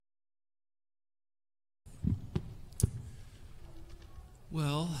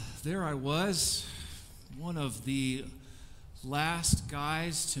Well, there I was, one of the last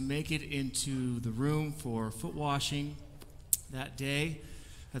guys to make it into the room for foot washing that day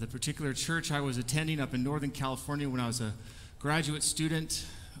at the particular church I was attending up in Northern California when I was a graduate student.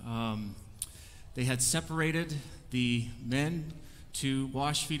 They had separated the men to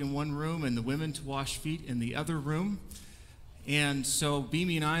wash feet in one room and the women to wash feet in the other room. And so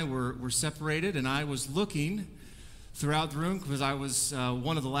Beamy and I were separated, and I was looking throughout the room because I was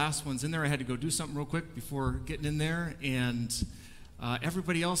one of the last ones in there. I had to go do something real quick before getting in there, and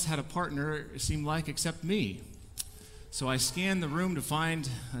everybody else had a partner, it seemed like, except me. So I scanned the room to find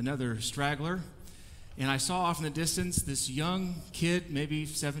another straggler, and I saw off in the distance this young kid, maybe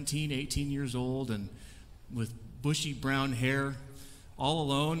 17, 18 years old, and with bushy brown hair, all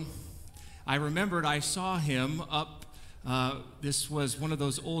alone. I remembered I saw him up. This was one of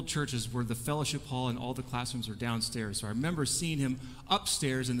those old churches where the fellowship hall and all the classrooms are downstairs. So I remember seeing him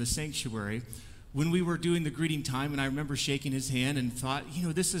upstairs in the sanctuary when we were doing the greeting time, and I remember shaking his hand and thought,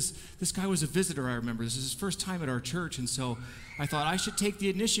 this guy was a visitor, I remember. This is his first time at our church, and so I thought I should take the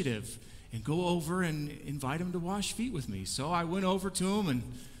initiative and go over and invite him to wash feet with me. So I went over to him and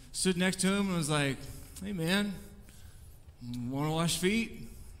stood next to him and was like, "Hey man, want to wash feet?"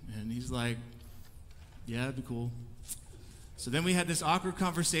 And he's like, "Yeah, that'd be cool." So then we had this awkward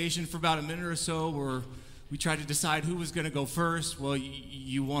conversation for about a minute or so where we tried to decide who was going to go first. Well,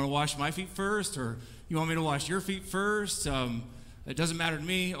 you want to wash my feet first, or you want me to wash your feet first? It doesn't matter to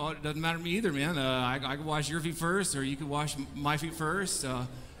me. It doesn't matter to me either, man. I could wash your feet first, or you could wash my feet first.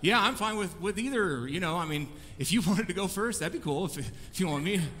 Yeah, I'm fine with either. If you wanted to go first, that'd be cool. If you want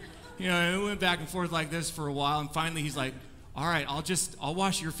me, it went back and forth like this for a while, and finally he's like, "All right, I'll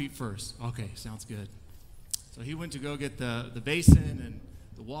wash your feet first." Okay, sounds good. So he went to go get the basin and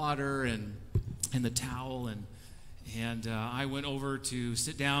the water and the towel, and I went over to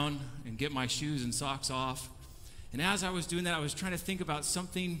sit down and get my shoes and socks off. And as I was doing that, I was trying to think about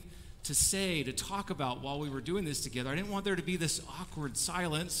something to say, to talk about while we were doing this together. I didn't want there to be this awkward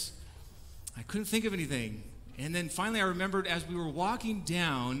silence. I couldn't think of anything. And then finally I remembered as we were walking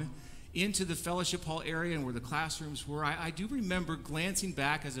down into the fellowship hall area and where the classrooms were, I do remember glancing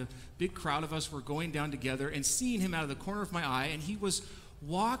back as a big crowd of us were going down together and seeing him out of the corner of my eye, and he was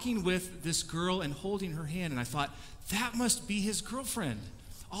walking with this girl and holding her hand, and I thought, that must be his girlfriend.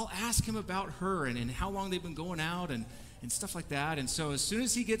 I'll ask him about her and how long they've been going out and stuff like that. And so as soon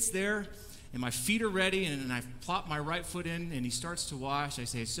as he gets there and my feet are ready and I plop my right foot in and he starts to wash, I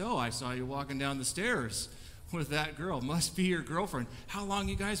say, "So I saw you walking down the stairs with that girl. Must be your girlfriend. How long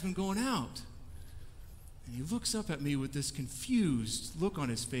you guys been going out?" And he looks up at me with this confused look on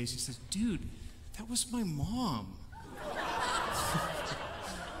his face. He says, "Dude, that was my mom."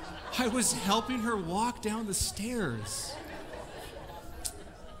 I was helping her walk down the stairs.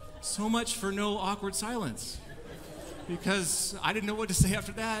 So much for no awkward silence, because I didn't know what to say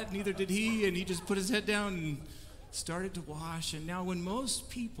after that, neither did he, and he just put his head down and started to wash. And now when most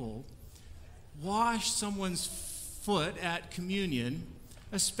people wash someone's foot at communion,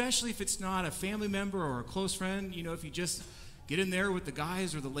 especially if it's not a family member or a close friend, if you just get in there with the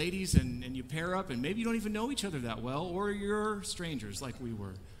guys or the ladies and you pair up and maybe you don't even know each other that well, or you're strangers like we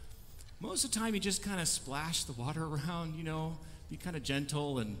were, most of the time you just kind of splash the water around, be kind of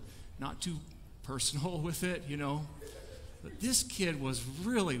gentle and not too personal with it, But this kid was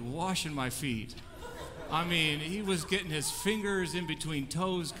really washing my feet. He was getting his fingers in between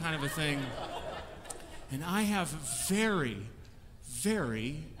toes kind of a thing. And I have very,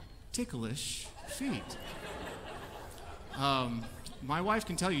 very ticklish feet. My wife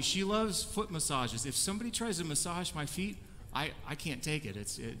can tell you, she loves foot massages. If somebody tries to massage my feet, I can't take it.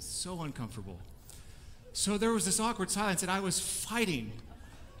 It's so uncomfortable. So there was this awkward silence, and I was fighting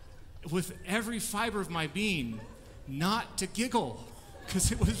with every fiber of my being not to giggle,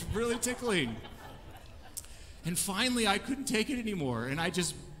 because it was really tickling. And finally, I couldn't take it anymore, and I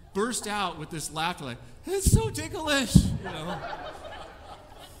just burst out with this laughter, like, "It's so ticklish,"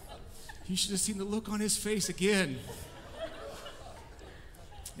 You should have seen the look on his face again.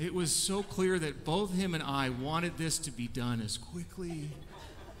 It was so clear that both him and I wanted this to be done as quickly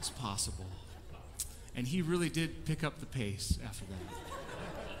as possible. And he really did pick up the pace after that.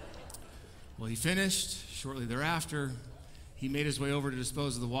 Well, he finished. Shortly thereafter, he made his way over to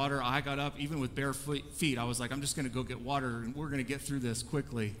dispose of the water. I got up, even with bare feet. I was like, I'm just going to go get water, and we're going to get through this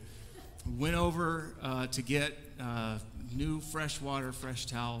quickly. Went over to get new fresh water, fresh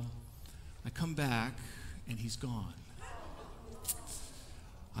towel. I come back, and he's gone.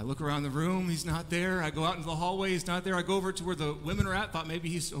 I look around the room, he's not there. I go out into the hallway, he's not there. I go over to where the women are at, thought maybe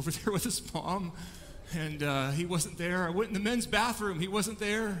he's over there with his mom. and he wasn't there. I went in the men's bathroom. He wasn't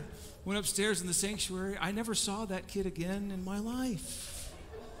there. Went upstairs in the sanctuary. I never saw that kid again in my life.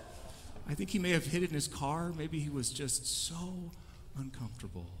 I think he may have hid it in his car. Maybe he was just so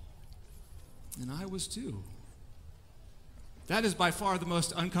uncomfortable. And I was too. That is by far the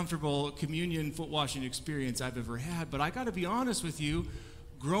most uncomfortable communion foot washing experience I've ever had. But I got to be honest with you,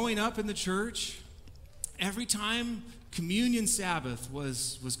 growing up in the church, every time communion Sabbath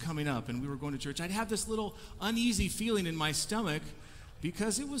was coming up and we were going to church, I'd have this little uneasy feeling in my stomach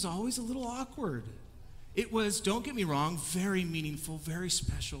because it was always a little awkward. It was, don't get me wrong, very meaningful, very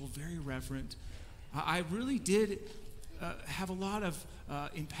special, very reverent. I really did have a lot of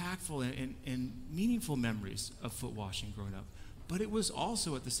impactful and meaningful memories of foot washing growing up. But it was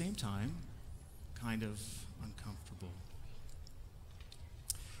also at the same time kind of uncomfortable.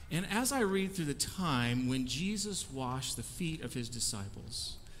 And as I read through the time when Jesus washed the feet of his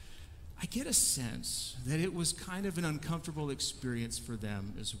disciples, I get a sense that it was kind of an uncomfortable experience for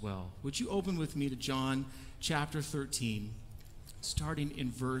them as well. Would you open with me to John chapter 13, starting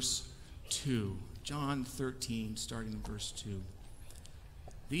in verse 2. John 13, starting in verse 2.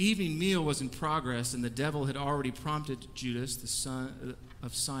 The evening meal was in progress, and the devil had already prompted Judas, the son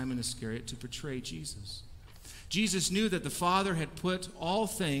of Simon Iscariot, to betray Jesus. Jesus knew that the Father had put all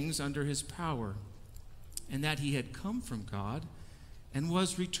things under his power, and that he had come from God and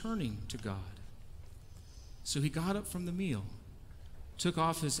was returning to God. So he got up from the meal, took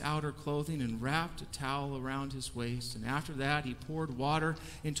off his outer clothing and wrapped a towel around his waist, and after that he poured water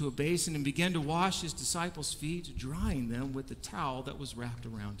into a basin and began to wash his disciples' feet, drying them with the towel that was wrapped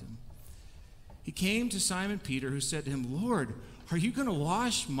around him. He came to Simon Peter, who said to him, "Lord, are you going to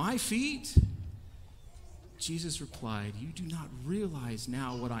wash my feet?" Jesus replied, "You do not realize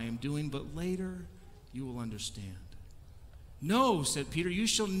now what I am doing, but later you will understand." "No," said Peter, "you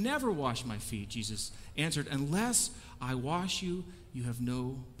shall never wash my feet." Jesus answered, "Unless I wash you, you have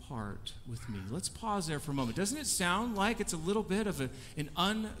no part with me." Let's pause there for a moment. Doesn't it sound like it's a little bit of an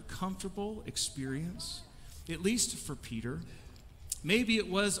uncomfortable experience, at least for Peter? Maybe it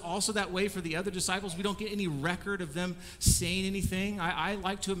was also that way for the other disciples. We don't get any record of them saying anything. I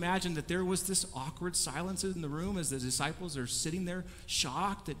like to imagine that there was this awkward silence in the room as the disciples are sitting there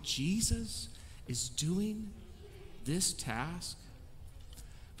shocked that Jesus is doing this task.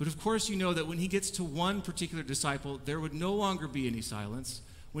 But of course, you know that when he gets to one particular disciple, there would no longer be any silence.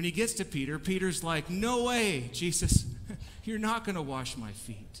 When he gets to Peter, Peter's like, "No way, Jesus, you're not going to wash my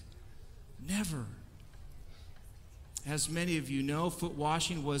feet. Never." As many of you know, foot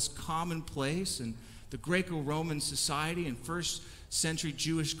washing was commonplace in the Greco-Roman society and first century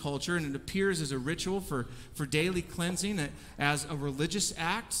Jewish culture, and it appears as a ritual for daily cleansing, as a religious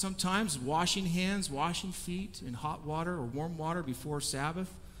act, sometimes washing hands, washing feet in hot water or warm water before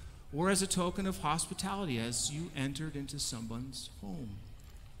Sabbath, or as a token of hospitality as you entered into someone's home.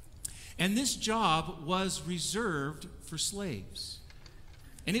 And this job was reserved for slaves.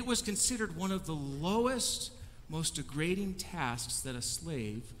 And it was considered one of the lowest, most degrading tasks that a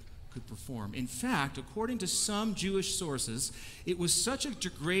slave could perform. In fact, according to some Jewish sources, it was such a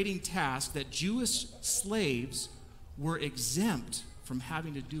degrading task that Jewish slaves were exempt from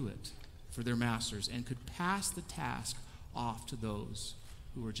having to do it for their masters and could pass the task off to those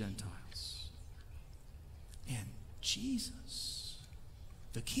who were Gentiles. And Jesus,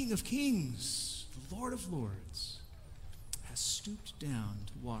 the King of Kings, the Lord of Lords, has stooped down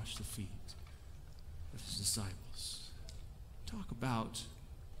to wash the feet of his disciples. Talk about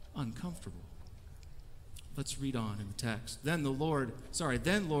uncomfortable. Let's read on in the text. Then Lord,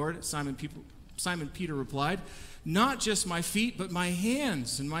 Simon Peter replied, "Not just my feet, but my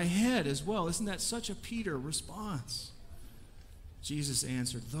hands and my head as well." Isn't that such a Peter response? Jesus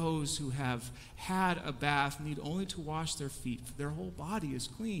answered, "Those who have had a bath need only to wash their feet, for their whole body is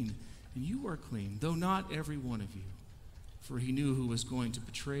clean, and you are clean, though not every one of you." For he knew who was going to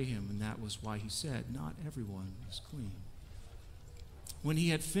betray him, and that was why he said, "Not everyone is clean." When he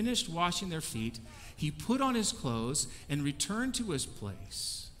had finished washing their feet, he put on his clothes and returned to his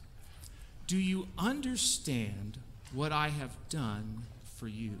place. "Do you understand what I have done for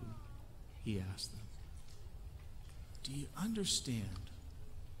you?" he asked them. "Do you understand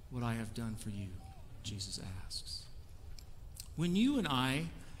what I have done for you?" Jesus asks. When you and I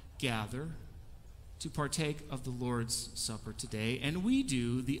gather to partake of the Lord's Supper today, and we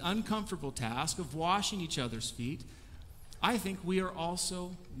do the uncomfortable task of washing each other's feet, I think we are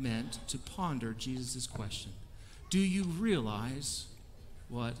also meant to ponder Jesus' question. Do you realize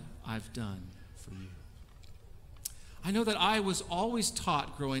what I've done for you? I know that I was always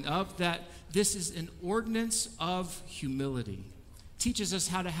taught growing up that this is an ordinance of humility, teaches us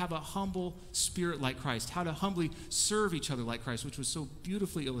how to have a humble spirit like Christ, how to humbly serve each other like Christ, which was so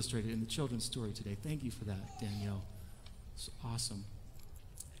beautifully illustrated in the children's story today. Thank you for that, Danielle. It's awesome.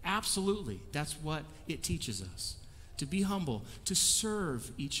 Absolutely, that's what it teaches us, to be humble, to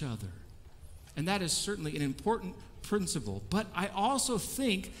serve each other. And that is certainly an important principle. But I also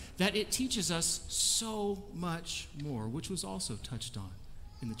think that it teaches us so much more, which was also touched on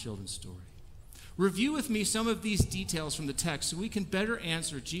in the children's story. Review with me some of these details from the text so we can better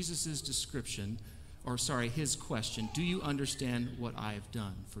answer Jesus' description, his question, do you understand what I have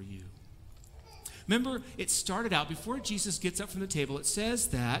done for you? Remember, it started out, before Jesus gets up from the table, it says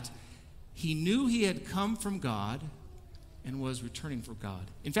that he knew he had come from God and was returning for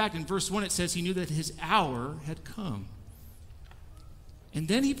God. In fact, in verse 1, it says he knew that his hour had come. And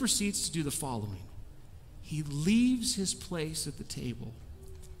then he proceeds to do the following. He leaves his place at the table,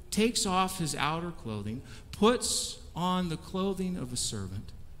 takes off his outer clothing, puts on the clothing of a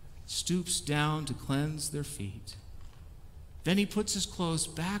servant, stoops down to cleanse their feet. Then he puts his clothes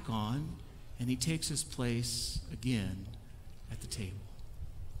back on, and he takes his place again at the table.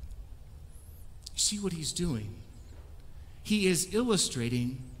 You see what he's doing? He is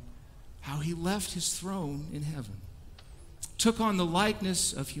illustrating how he left his throne in heaven, took on the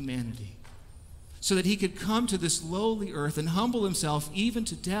likeness of humanity, so that he could come to this lowly earth and humble himself even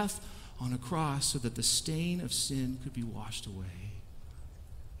to death on a cross so that the stain of sin could be washed away.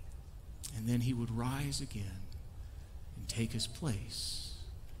 And then he would rise again and take his place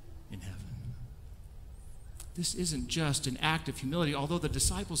in heaven. This isn't just an act of humility, although the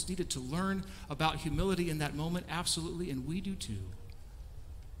disciples needed to learn about humility in that moment, absolutely, and we do too.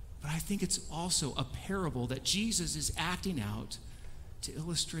 But I think it's also a parable that Jesus is acting out to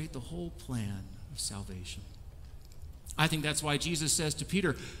illustrate the whole plan of salvation. I think that's why Jesus says to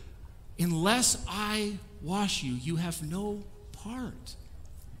Peter, unless I wash you, you have no part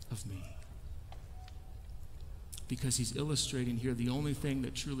of me. Because he's illustrating here the only thing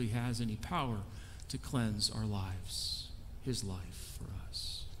that truly has any power to cleanse our lives, his life for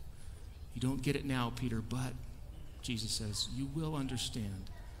us. You don't get it now, Peter, but Jesus says, you will understand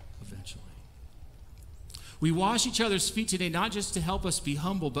eventually. We wash each other's feet today not just to help us be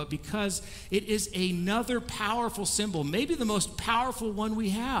humble, but because it is another powerful symbol, maybe the most powerful one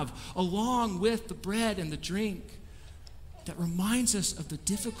we have, along with the bread and the drink, that reminds us of the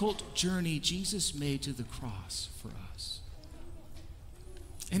difficult journey Jesus made to the cross for us.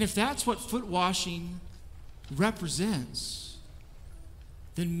 And if that's what foot washing represents,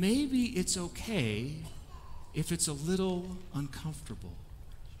 then maybe it's okay if it's a little uncomfortable,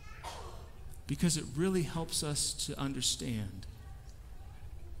 because it really helps us to understand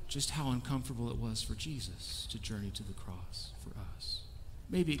just how uncomfortable it was for Jesus to journey to the cross for us.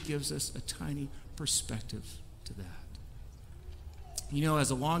 Maybe it gives us a tiny perspective to that. You know,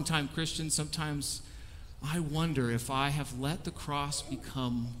 as a longtime Christian, sometimes I wonder if I have let the cross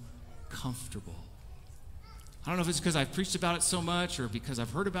become comfortable. I don't know if it's because I've preached about it so much, or because I've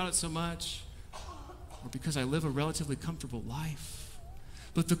heard about it so much, or because I live a relatively comfortable life.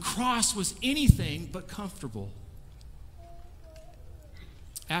 But the cross was anything but comfortable.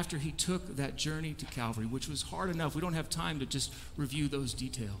 After he took that journey to Calvary, which was hard enough, we don't have time to just review those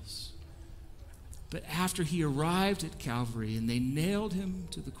details. But after he arrived at Calvary and they nailed him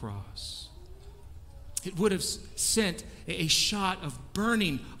to the cross, it would have sent a shot of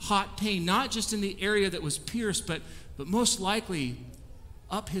burning hot pain, not just in the area that was pierced, but most likely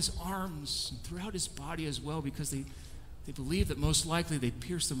up his arms and throughout his body as well, because they believe that most likely they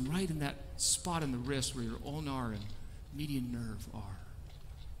pierced him right in that spot in the wrist where your ulnar and median nerve are.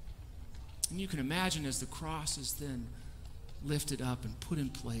 And you can imagine as the cross is then lifted up and put in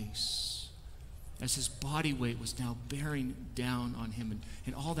place, as his body weight was now bearing down on him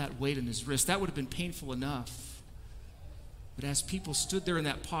and all that weight in his wrist, that would have been painful enough. But as people stood there in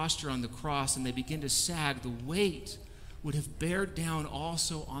that posture on the cross and they began to sag, the weight would have bared down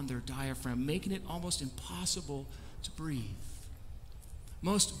also on their diaphragm, making it almost impossible to breathe.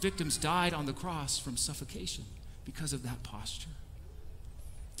 Most victims died on the cross from suffocation because of that posture.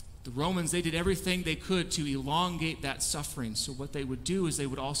 The Romans, they did everything they could to elongate that suffering. So what they would do is they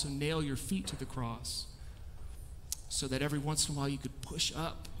would also nail your feet to the cross so that every once in a while you could push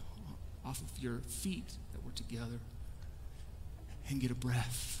up off of your feet that were together and get a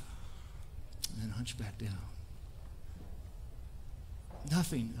breath and then hunch back down.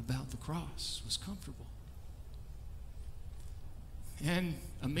 Nothing about the cross was comfortable. And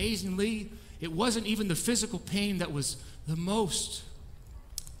amazingly, it wasn't even the physical pain that was the most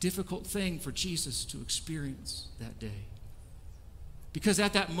difficult thing for Jesus to experience that day. Because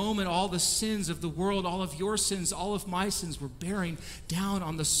at that moment, all the sins of the world, all of your sins, all of my sins were bearing down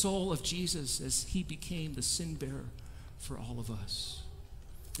on the soul of Jesus as he became the sin bearer for all of us.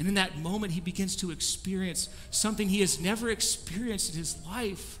 And in that moment, he begins to experience something he has never experienced in his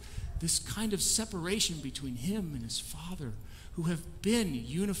life, this kind of separation between him and his Father, who have been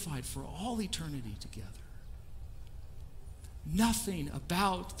unified for all eternity together. Nothing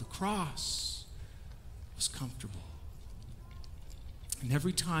about the cross was comfortable. And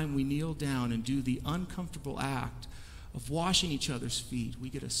every time we kneel down and do the uncomfortable act of washing each other's feet, we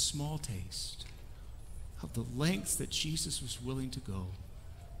get a small taste of the lengths that Jesus was willing to go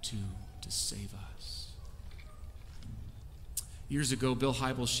to save us. Years ago, Bill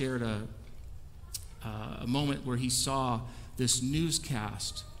Hybels shared a moment where he saw this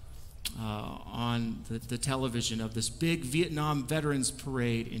newscast on the television of this big Vietnam Veterans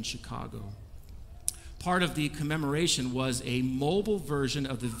Parade in Chicago. Part of the commemoration was a mobile version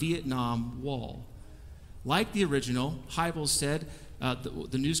of the Vietnam Wall. Like the original, Hybels said,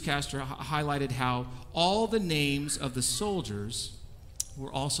 the newscaster highlighted how all the names of the soldiers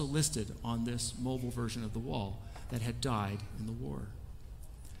were also listed on this mobile version of the wall that had died in the war.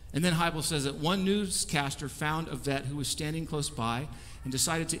 And then Hybels says that one newscaster found a vet who was standing close by and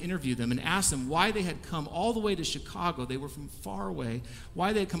decided to interview them and asked them why they had come all the way to Chicago. They were from far away.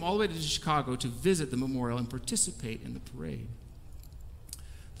 Why they had come all the way to Chicago to visit the memorial and participate in the parade.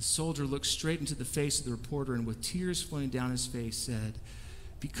 The soldier looked straight into the face of the reporter and with tears flowing down his face said,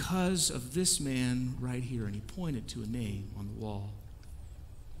 "Because of this man right here," and he pointed to a name on the wall.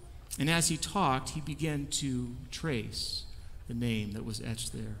 And as he talked, he began to trace the name that was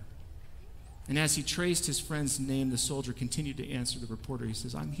etched there. And as he traced his friend's name, the soldier continued to answer the reporter. He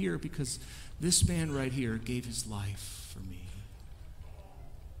says, "I'm here because this man right here gave his life for me.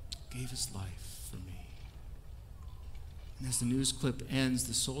 Gave his life for me." And as the news clip ends,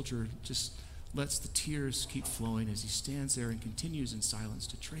 the soldier just lets the tears keep flowing as he stands there and continues in silence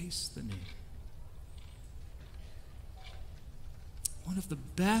to trace the name. One of the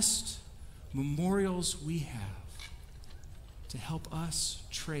best memorials we have to help us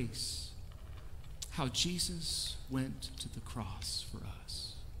trace how Jesus went to the cross for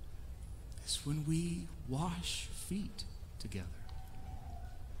us is when we wash feet together,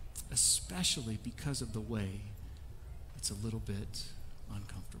 especially because of the way it's a little bit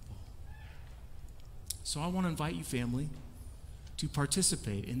uncomfortable. So I want to invite you, family, to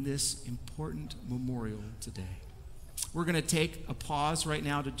participate in this important memorial today. We're going to take a pause right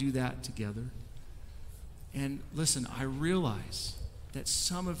now to do that together. And listen, I realize that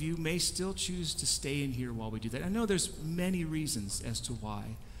some of you may still choose to stay in here while we do that. I know there's many reasons as to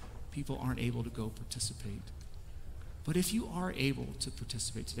why people aren't able to go participate. But if you are able to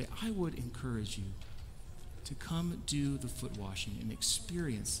participate today, I would encourage you to come do the foot washing and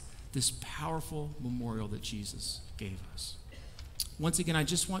experience this powerful memorial that Jesus gave us. Once again, I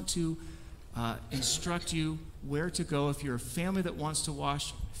just want to instruct you where to go. If you're a family that wants to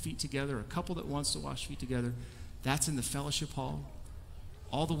wash feet together, a couple that wants to wash feet together, that's in the fellowship hall.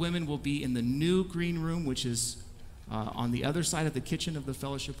 All the women will be in the new green room, which is on the other side of the kitchen of the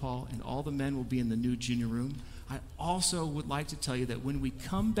fellowship hall, and all the men will be in the new junior room. I also would like to tell you that when we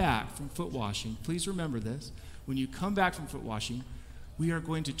come back from foot washing, please remember this, when you come back from foot washing, we are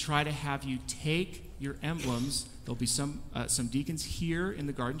going to try to have you take your emblems. There'll be some deacons here in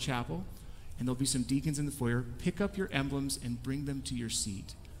the garden chapel, and there'll be some deacons in the foyer. Pick up your emblems and bring them to your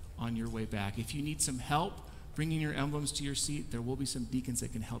seat on your way back. If you need some help bringing your emblems to your seat, there will be some deacons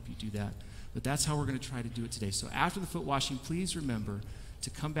that can help you do that. But that's how we're going to try to do it today. So after the foot washing, please remember to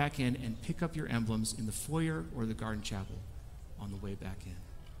come back in and pick up your emblems in the foyer or the garden chapel on the way back in.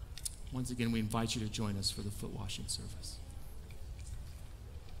 Once again, we invite you to join us for the foot washing service.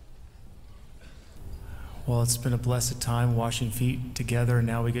 Well, it's been a blessed time washing feet together, and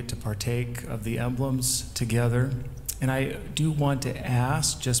now we get to partake of the emblems together. And I do want to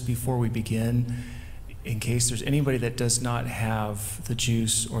ask, just before we begin, in case there's anybody that does not have the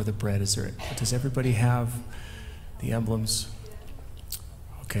juice or the bread, does everybody have the emblems?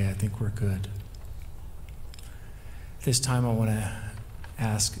 Okay, I think we're good. This time I want to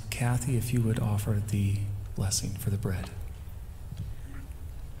ask Kathy if you would offer the blessing for the bread.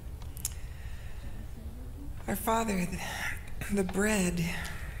 Our Father, the bread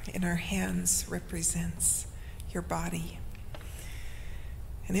in our hands represents your body.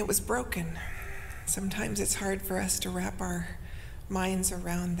 And it was broken. Sometimes it's hard for us to wrap our minds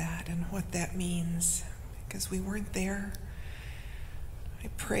around that and what that means because we weren't there. I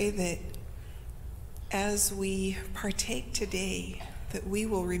pray that as we partake today, that we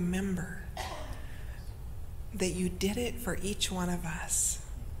will remember that you did it for each one of us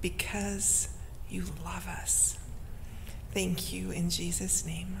because you love us. Thank you in Jesus'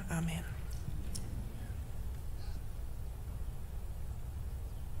 name. Amen.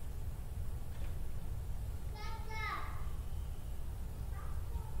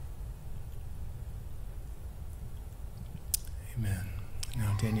 Amen.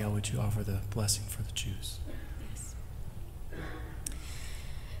 Now, Danielle, would you offer the blessing for the Jews? Yes.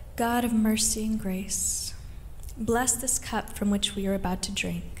 God of mercy and grace, bless this cup from which we are about to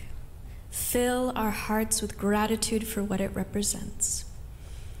drink. Fill our hearts with gratitude for what it represents.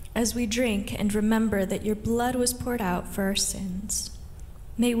 As we drink and remember that your blood was poured out for our sins,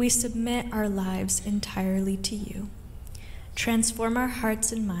 may we submit our lives entirely to you. Transform our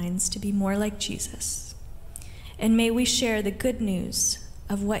hearts and minds to be more like Jesus. And may we share the good news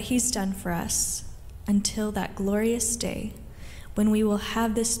of what he's done for us until that glorious day when we will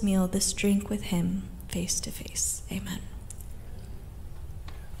have this meal, this drink with him face to face. Amen.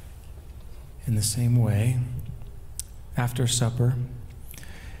 In the same way, after supper,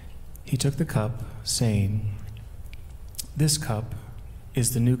 he took the cup, saying, "This cup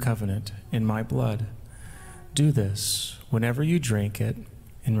is the new covenant in my blood. Do this whenever you drink it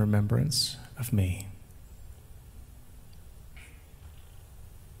in remembrance of me."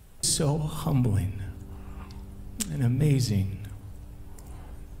 So humbling and amazing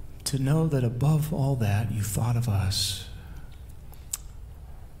to know that above all that, you thought of us.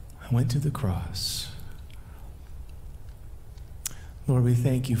 I went to the cross. Lord, we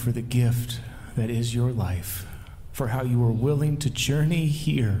thank you for the gift that is your life, for how you were willing to journey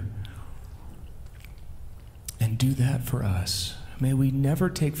here and do that for us. May we never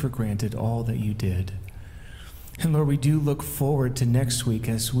take for granted all that you did. And Lord, we do look forward to next week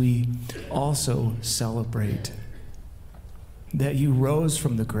as we also celebrate that you rose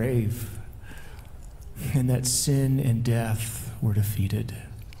from the grave and that sin and death were defeated.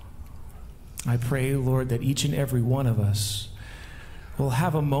 I pray, Lord, that each and every one of us will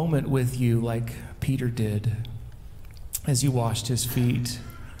have a moment with you like Peter did as you washed his feet,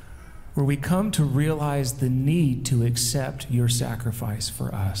 where we come to realize the need to accept your sacrifice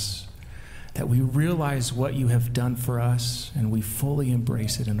for us, that we realize what you have done for us and we fully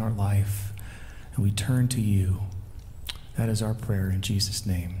embrace it in our life, and we turn to you. That is our prayer in Jesus'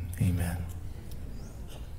 name. Amen.